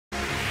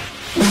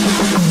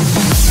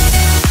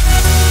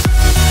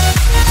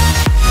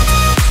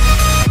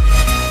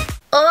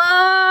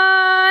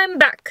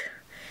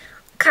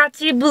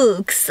read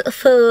books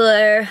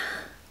for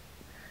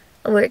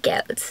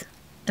workouts.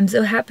 I'm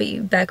so happy,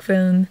 back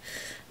from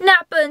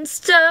Napa and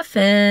stuff,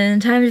 and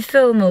time to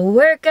film a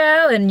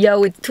workout. And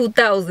yo, it's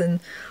 2000,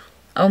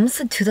 I almost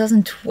said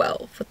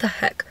 2012, what the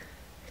heck,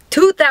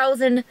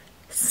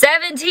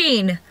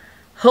 2017.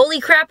 Holy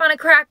crap on a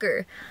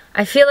cracker.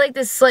 I feel like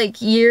this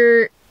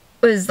year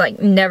was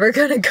never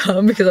gonna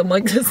come, because I'm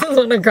like, this is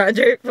when I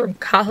graduate from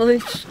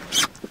college.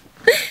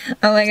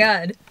 Oh my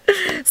god.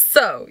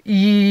 So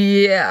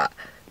yeah,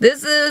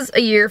 this is a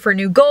year for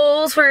new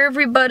goals for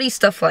everybody,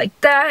 stuff like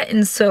that.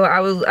 And so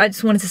I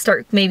just wanted to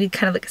start maybe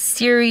kind of like a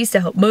series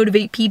to help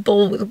motivate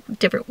people with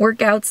different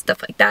workouts,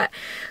 stuff like that,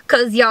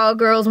 because y'all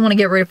girls want to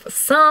get ready for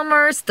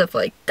summer, stuff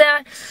like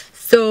that.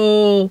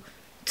 So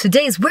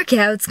today's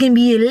workout's gonna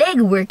be a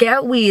leg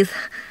workout with,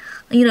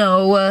 you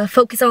know,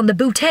 focus on the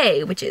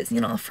butte, which is,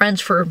 you know,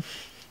 French for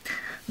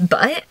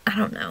butt. I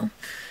don't know.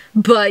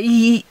 But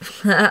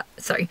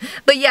sorry.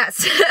 But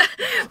yes,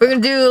 we're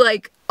gonna do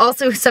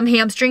also some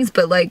hamstrings,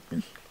 but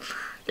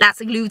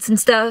lots of glutes and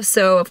stuff.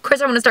 So of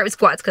course I want to start with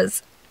squats,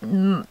 because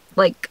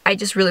I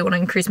just really want to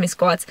increase my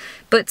squats.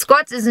 But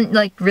squats isn't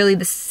really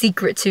the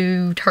secret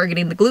to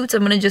targeting the glutes.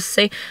 I'm gonna just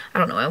say, I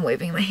don't know, I'm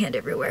waving my hand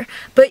everywhere.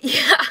 But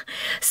yeah,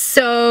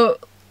 so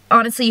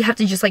honestly, you have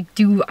to just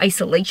do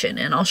isolation,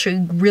 and I'll show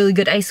you really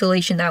good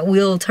isolation that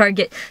will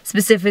target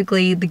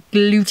specifically the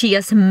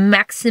gluteus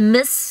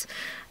maximus.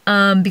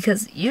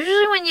 Because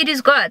usually when you do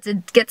squats,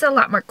 it gets a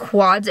lot more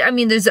quads. I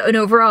mean, there's an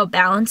overall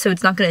balance, so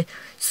it's not going to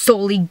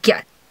solely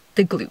get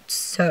the glutes.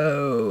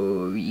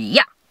 So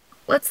yeah,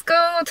 let's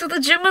go to the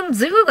gym and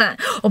do that.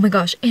 Oh my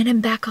gosh, and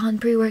I'm back on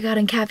pre-workout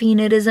and caffeine.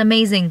 It is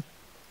amazing,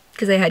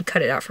 because I had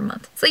cut it out for a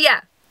month. So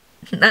yeah,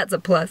 that's a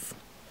plus.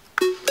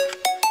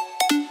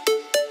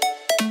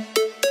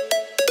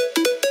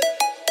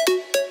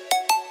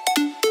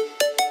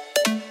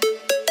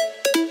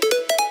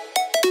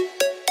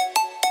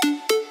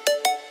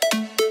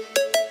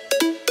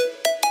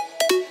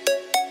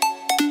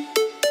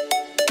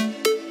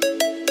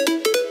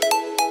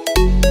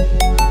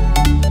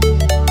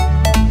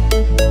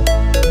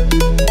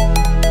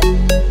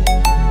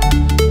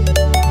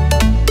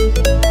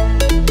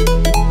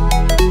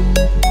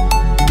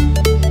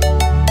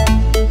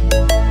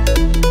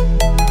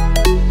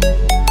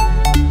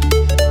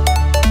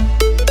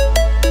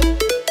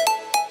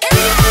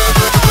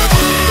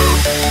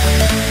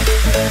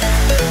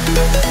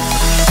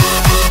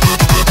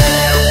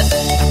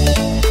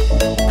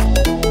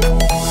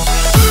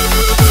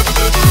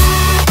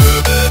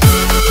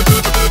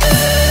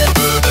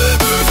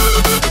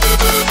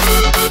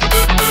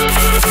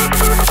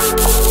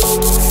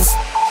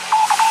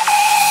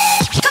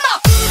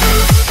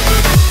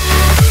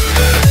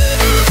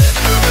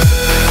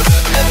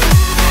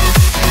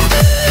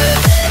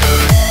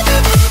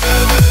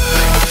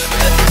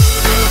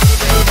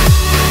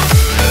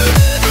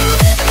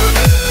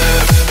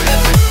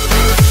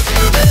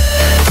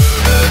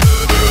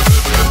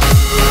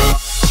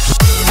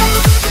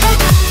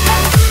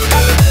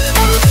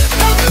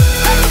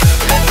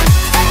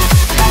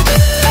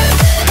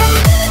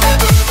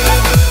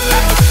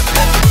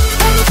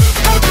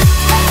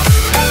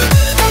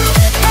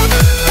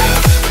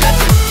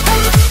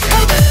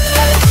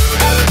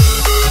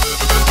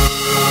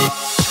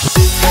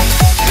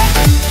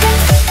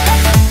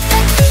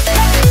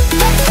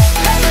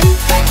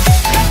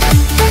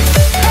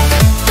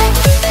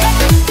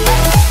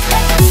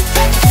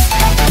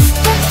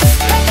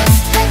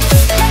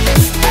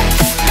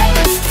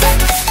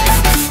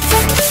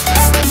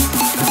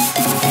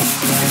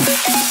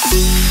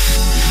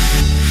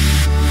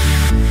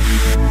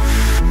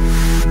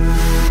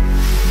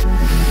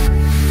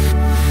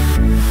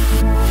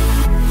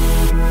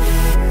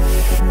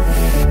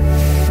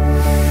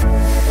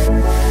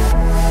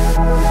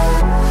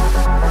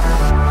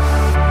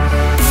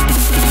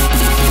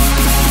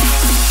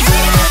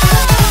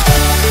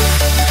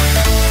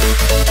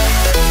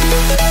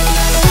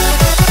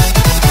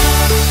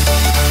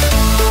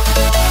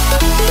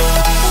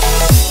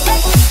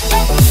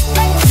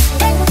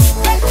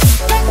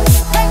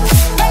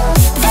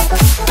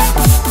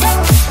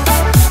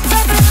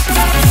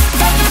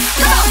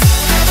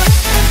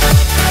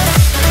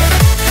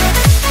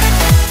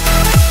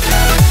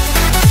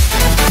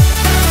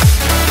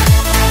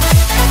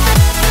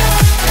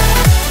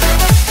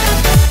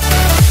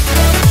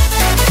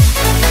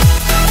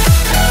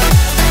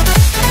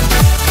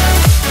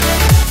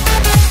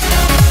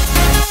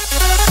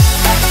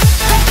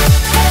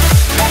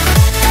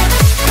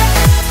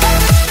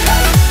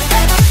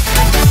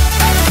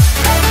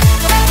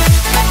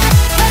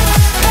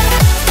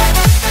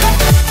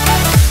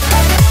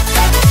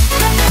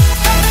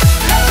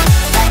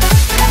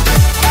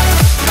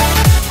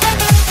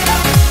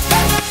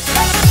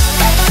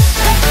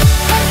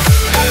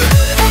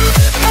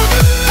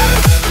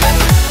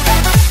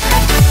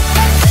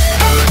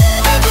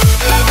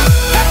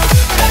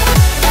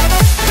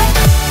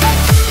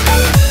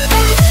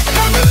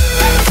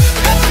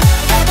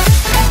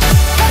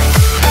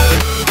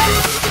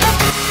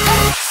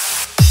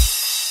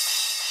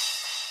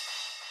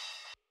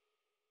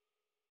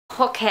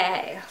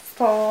 Okay,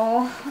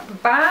 so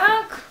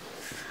back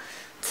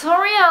to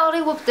reality.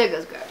 Whoop, there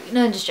goes gravity.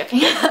 No, I'm just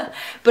joking.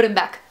 But I'm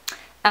back.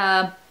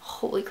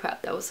 Holy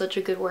crap, that was such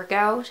a good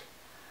workout.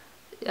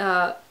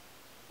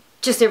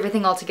 Just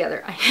everything all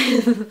together.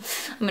 I'm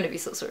gonna be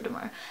so sore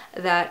tomorrow.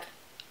 That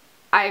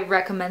I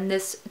recommend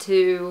this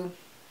to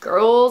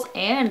girls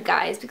and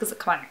guys because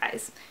come on,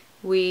 guys,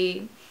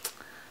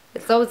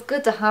 it's always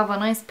good to have a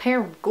nice pair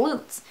of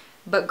glutes.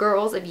 But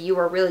girls, if you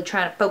are really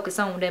trying to focus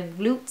on them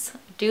glutes,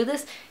 do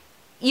this.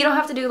 You don't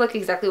have to do like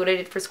exactly what I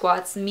did for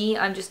squats. Me,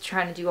 I'm just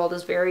trying to do all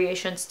those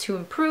variations to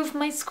improve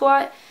my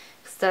squat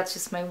because that's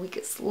just my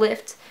weakest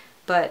lift.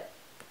 But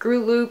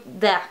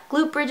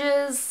glute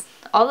bridges,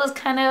 all those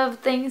kind of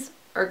things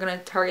are gonna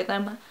target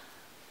them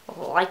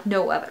like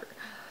no other.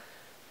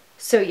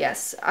 So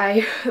yes,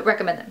 I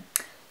recommend them.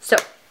 So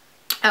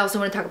I also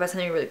want to talk about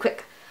something really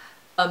quick.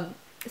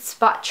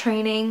 Spot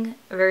training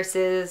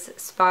versus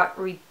spot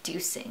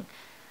reducing.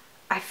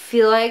 I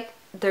feel like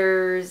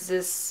there's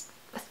this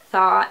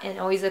thought and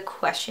always a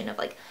question of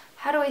like,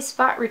 how do I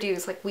spot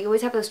reduce? Like we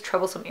always have those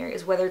troublesome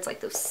areas, whether it's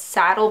like those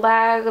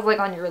saddlebags like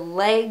on your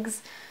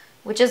legs,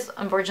 which is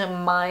unfortunately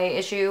my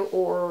issue,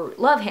 or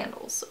love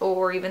handles,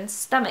 or even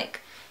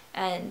stomach,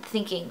 and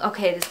thinking,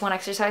 okay, this one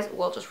exercise,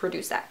 we'll just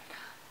reduce that.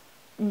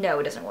 No,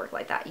 it doesn't work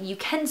like that. You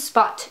can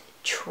spot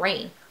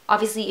train.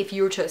 Obviously, if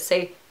you were to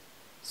say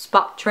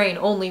spot train,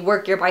 only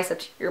work your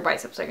biceps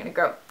are gonna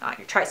grow, not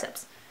your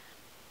triceps.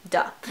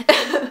 Duh.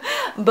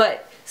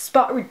 But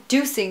spot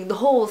reducing, the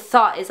whole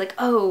thought is like,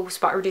 oh,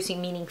 spot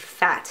reducing meaning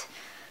fat.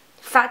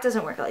 Fat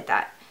doesn't work like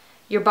that.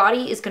 Your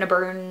body is gonna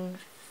burn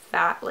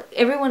fat. Like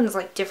everyone is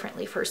like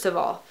differently, first of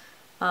all.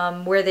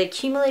 Where they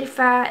accumulate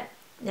fat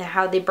and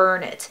how they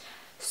burn it.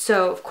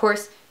 So of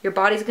course your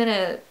body's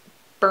gonna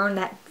burn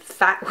that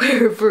fat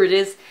wherever it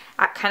is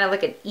at kind of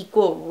like an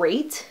equal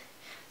rate.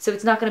 So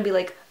it's not gonna be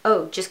like,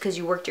 oh, just because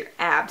you worked your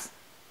abs,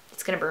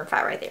 it's gonna burn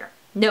fat right there.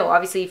 No,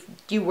 obviously if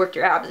you worked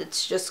your abs,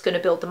 it's just gonna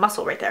build the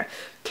muscle right there.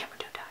 Camera,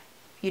 don't die.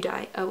 If you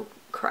die, I'll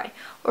cry.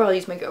 Or I'll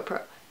use my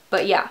GoPro.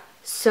 But yeah,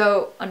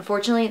 so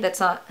unfortunately that's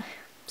not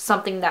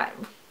something that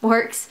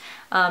works.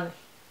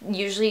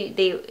 Usually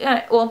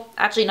well,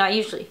 actually not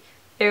usually.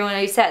 Everyone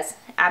always says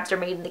abs are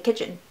made in the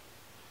kitchen.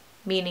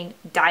 Meaning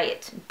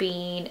diet,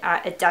 being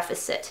at a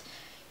deficit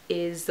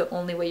is the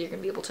only way you're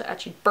gonna be able to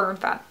actually burn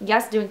fat.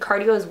 Yes, doing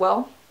cardio as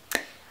well.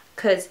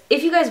 Because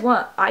if you guys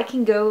want, I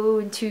can go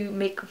into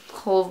make a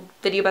whole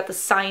video about the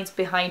science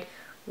behind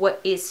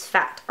what is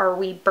fat. Are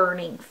we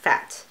burning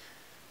fat?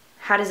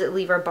 How does it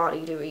leave our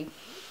body? Do we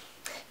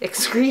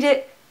excrete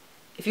it?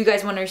 If you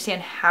guys want to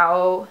understand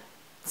how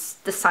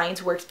the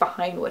science works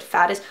behind what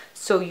fat is,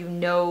 so you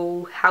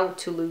know how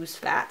to lose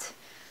fat,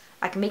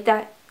 I can make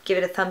that. Give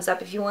it a thumbs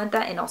up if you want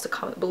that, and also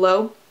comment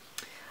below.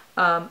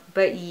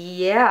 But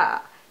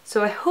yeah,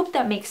 so I hope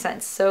that makes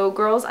sense. So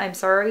girls, I'm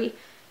sorry.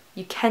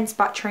 You can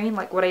spot train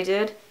like what I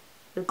did,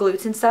 the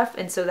glutes and stuff,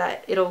 and so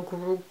that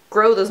it'll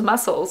grow those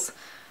muscles.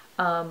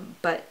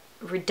 But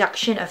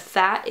reduction of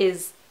fat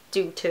is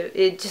due to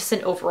it's just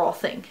an overall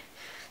thing.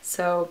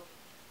 So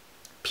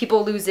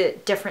people lose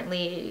it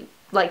differently.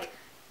 Like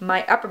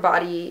my upper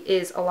body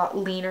is a lot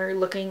leaner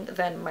looking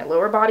than my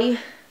lower body,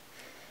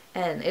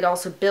 and it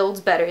also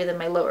builds better than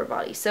my lower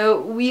body. So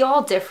we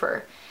all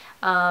differ.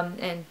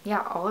 And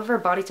yeah, all of our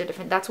bodies are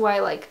different. That's why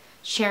like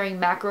sharing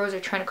macros or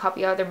trying to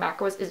copy other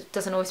macros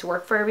doesn't always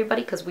work for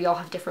everybody, because we all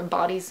have different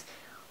bodies,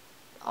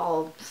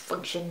 all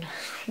function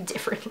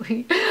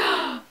differently.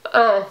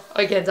 Oh,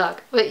 I can't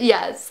talk. But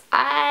yes,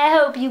 I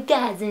hope you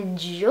guys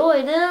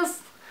enjoy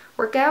this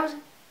workout.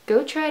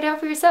 Go try it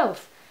out for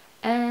yourself.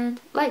 And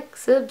like,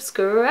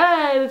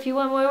 subscribe if you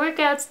want more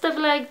workouts, stuff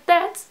like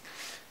that.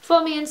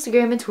 Follow me on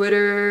Instagram and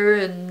Twitter,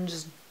 and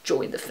just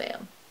join the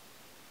fam.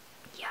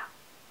 Yeah.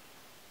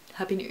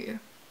 Happy New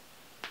Year.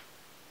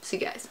 See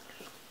you guys.